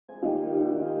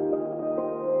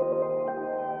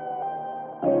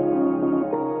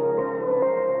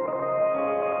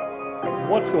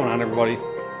What's going on, everybody?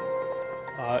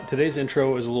 Today's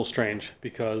intro is a little strange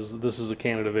because this is a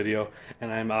Canada video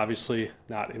and I'm obviously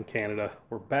not in Canada.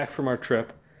 We're back from our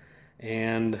trip,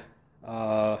 and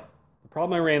the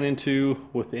problem I ran into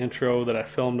with the intro that I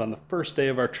filmed on the first day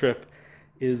of our trip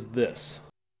is this.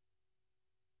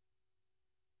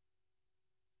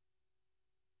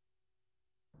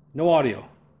 No audio.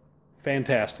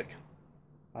 Fantastic.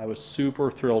 I was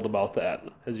super thrilled about that,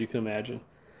 as you can imagine.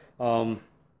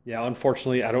 Yeah,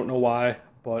 unfortunately, I don't know why,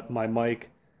 but my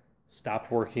mic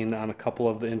stopped working on a couple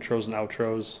of the intros and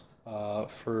outros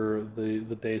for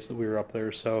the days that we were up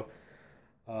there. So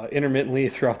intermittently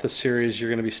throughout the series, you're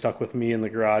going to be stuck with me in the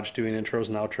garage doing intros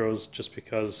and outros just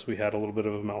because we had a little bit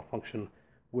of a malfunction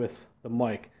with the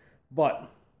mic.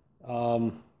 But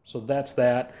so that's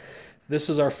that. This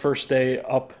is our first day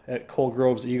up at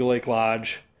Colegrove's Eagle Lake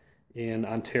Lodge in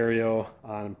Ontario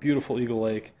on beautiful Eagle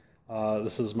Lake.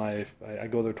 This is I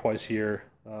go there twice a year.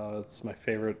 It's my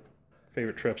favorite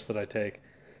trips that I take.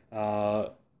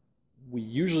 We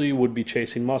usually would be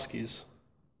chasing muskies,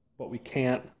 but we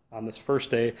can't on this first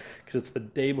day because it's the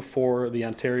day before the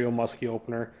Ontario Muskie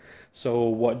opener. So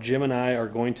what Jim and I are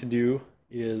going to do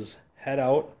is head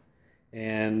out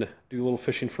and do a little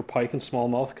fishing for pike and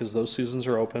smallmouth because those seasons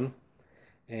are open,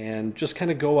 and just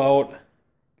kind of go out,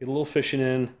 get a little fishing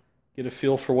in, get a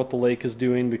feel for what the lake is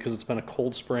doing because it's been a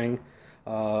cold spring.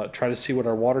 Try to see what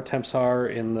our water temps are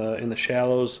in the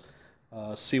shallows.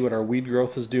 See what our weed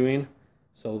growth is doing.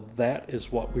 So that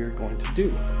is what we're going to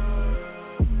do.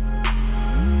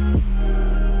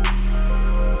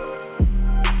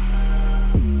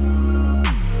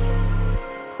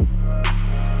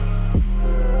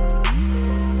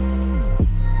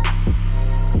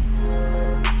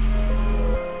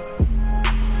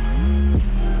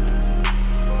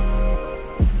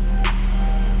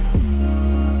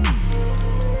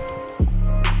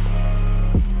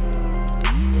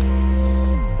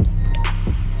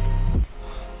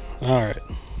 Alright,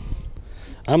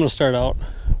 I'm going to start out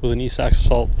with an East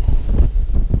Assault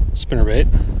spinnerbait,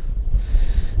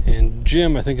 and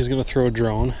Jim I think is going to throw a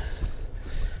drone,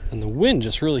 and the wind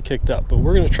just really kicked up, but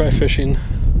we're going to try fishing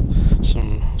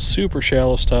some super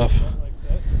shallow stuff,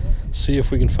 see if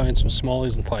we can find some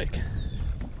smallies and pike.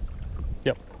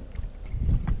 Yep.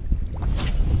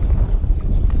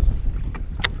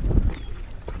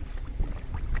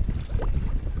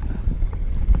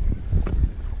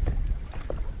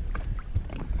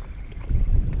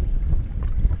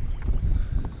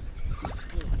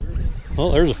 Well,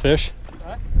 there's a fish.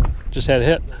 Huh? Just had a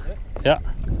hit. Yeah. It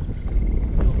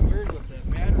feels weird with the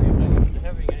battery not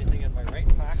having anything in my right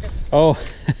pocket. Oh.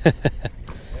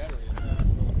 Battery in there.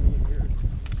 It feels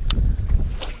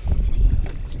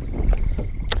really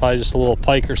weird. Probably just a little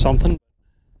pike or something.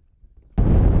 I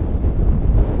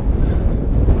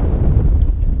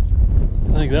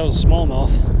think that was a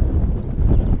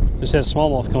smallmouth. Just had a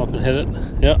smallmouth come up and hit it.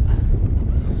 Yep.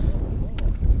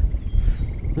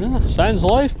 Yeah, signs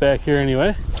of life back here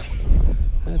anyway.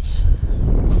 That's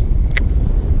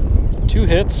 2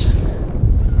 hits.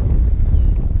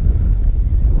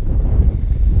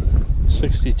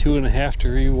 62.5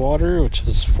 degree water, which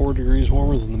is 4 degrees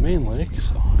warmer than the main lake,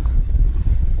 so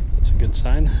that's a good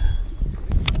sign.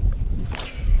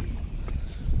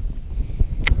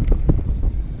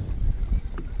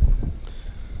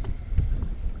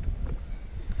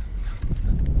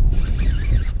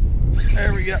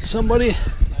 There we got somebody.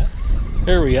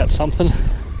 There we got something.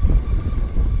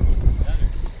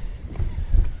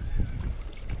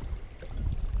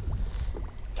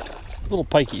 Little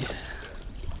pikey.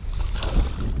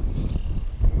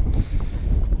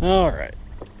 All right.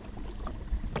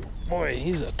 Boy,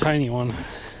 he's a tiny one.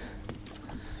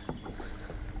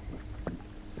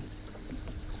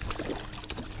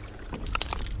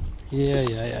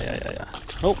 Yeah.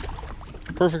 Oh,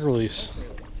 perfect release.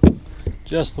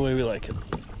 Just the way we like it.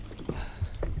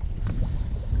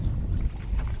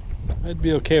 I'd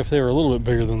be okay if they were a little bit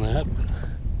bigger than that, but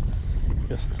I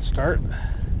guess it's a start.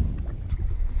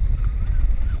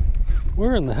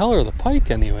 Where in the hell are the pike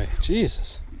anyway?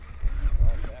 Jesus.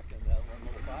 Back in that one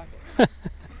little pocket.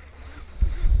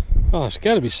 Oh, there's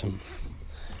got to be some.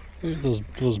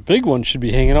 Those big ones should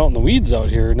be hanging out in the weeds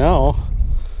out here now,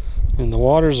 and the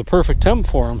water's a perfect temp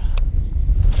for them.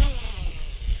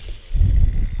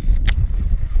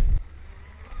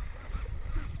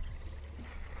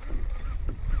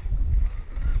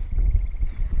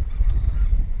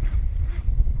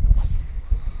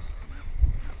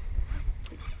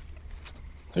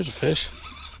 There's a fish.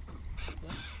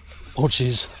 Oh,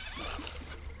 jeez.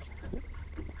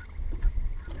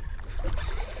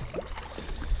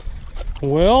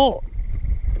 Well,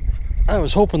 I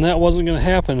was hoping that wasn't going to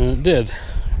happen, and it did.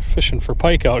 Fishing for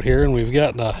pike out here, and we've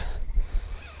got a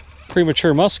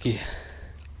premature muskie.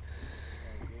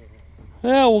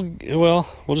 Yeah, we'll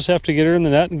just have to get her in the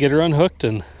net and get her unhooked,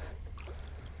 and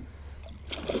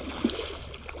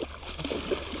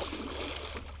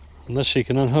unless she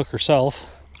can unhook herself.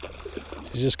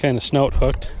 She's just kind of snout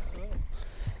hooked.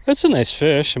 It's a nice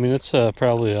fish. I mean, it's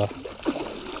probably a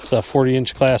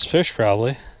 40-inch class fish,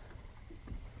 probably.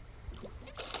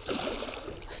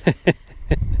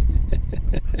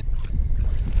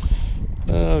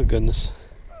 Oh goodness.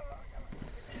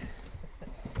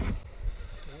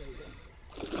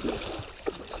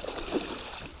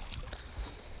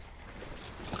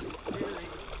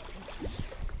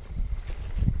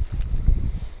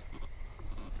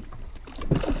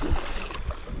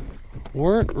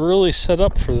 Weren't really set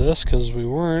up for this because we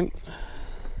weren't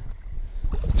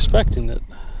expecting it.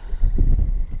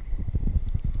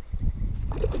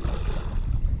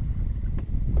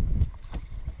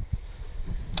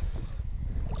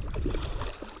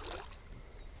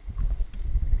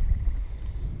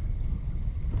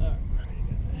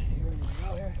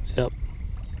 Yep.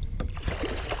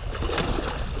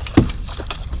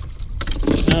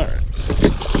 All right.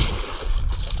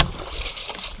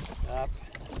 Stop.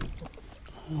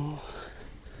 Oh.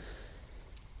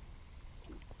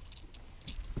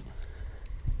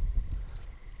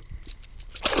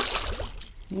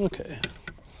 Okay.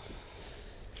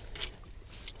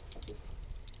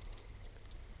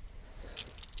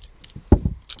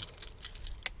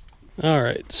 All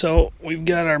right, so we've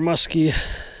got our muskie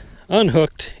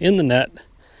unhooked in the net.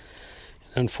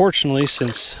 Unfortunately,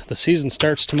 since the season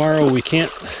starts tomorrow, we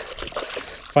can't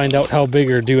find out how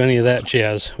big or do any of that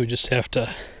jazz. We just have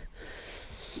to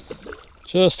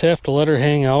let her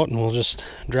hang out, and we'll just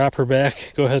drop her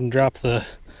back. Go ahead and drop the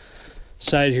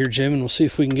side here, Jim, and we'll see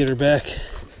if we can get her back.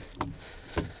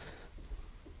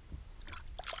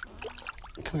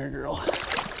 Come here, girl.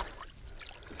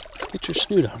 Get your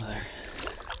snoot out of there.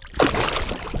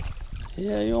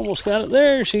 Yeah, you almost got it.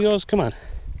 There she goes. Come on.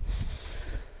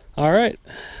 All right.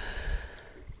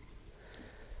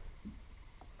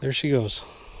 There she goes.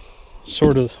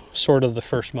 Sort of the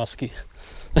first muskie.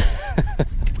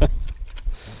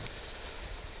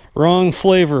 Wrong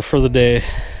flavor for the day.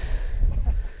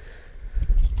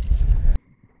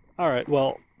 All right,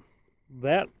 well,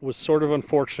 that was sort of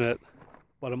unfortunate,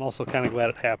 but I'm also kind of glad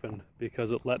it happened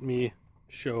because it let me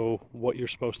show what you're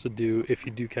supposed to do if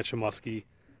you do catch a muskie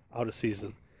out of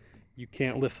season. You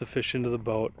can't lift the fish into the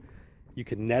boat. You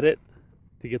can net it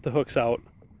to get the hooks out,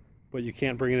 but you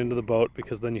can't bring it into the boat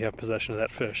because then you have possession of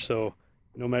that fish. So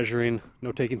no measuring,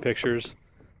 no taking pictures.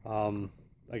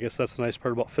 I guess that's the nice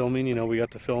part about filming. You know, we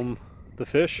got to film the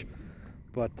fish,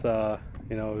 but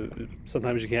you know,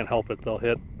 sometimes you can't help it. They'll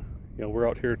hit. You know, we're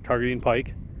out here targeting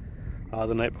pike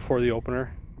the night before the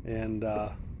opener, and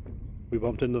we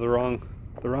bumped into the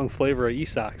wrong flavor of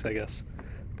e-socks, I guess.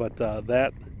 But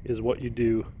that is what you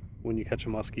do when you catch a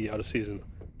muskie out of season.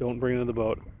 Don't bring it in the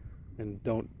boat, and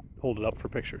don't hold it up for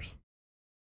pictures.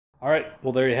 All right,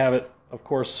 well, there you have it. Of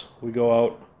course, we go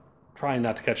out trying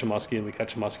not to catch a muskie, and we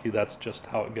catch a muskie. That's just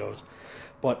how it goes.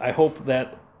 But I hope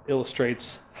that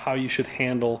illustrates how you should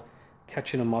handle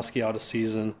catching a muskie out of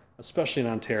season, especially in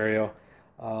Ontario.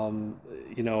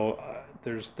 You know,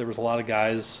 there was a lot of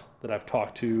guys that I've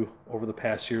talked to over the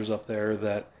past years up there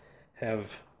that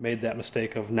have made that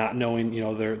mistake of not knowing. You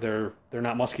know, they're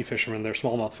not muskie fishermen, they're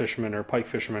smallmouth fishermen or pike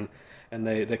fishermen, and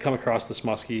they come across this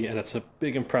muskie, and it's a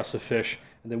big impressive fish,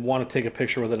 and they want to take a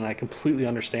picture with it, and I completely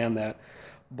understand that.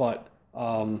 But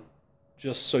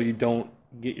just so you don't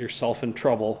get yourself in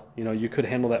trouble, you know, you could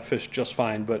handle that fish just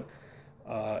fine, but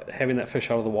having that fish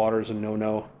out of the water is a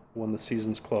no-no when the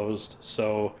season's closed.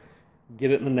 So get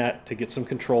it in the net to get some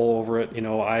control over it. You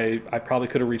know, I probably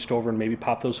could have reached over and maybe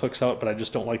popped those hooks out, but I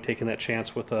just don't like taking that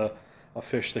chance with a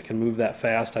fish that can move that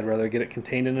fast. I'd rather get it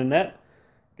contained in a net,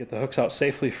 get the hooks out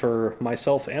safely for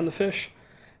myself and the fish,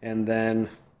 and then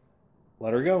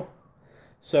let her go.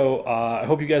 So I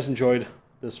hope you guys enjoyed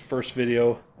this first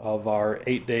video of our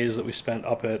 8 days that we spent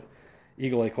up at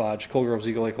Eagle Lake Lodge, Colegrove's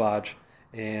Eagle Lake Lodge,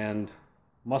 and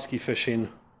muskie fishing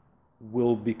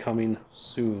will be coming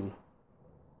soon,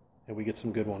 and we get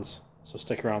some good ones. So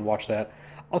stick around, watch that.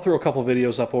 I'll throw a couple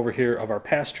videos up over here of our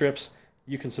past trips.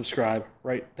 You can subscribe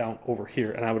right down over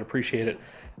here, and I would appreciate it.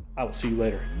 I will see you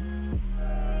later.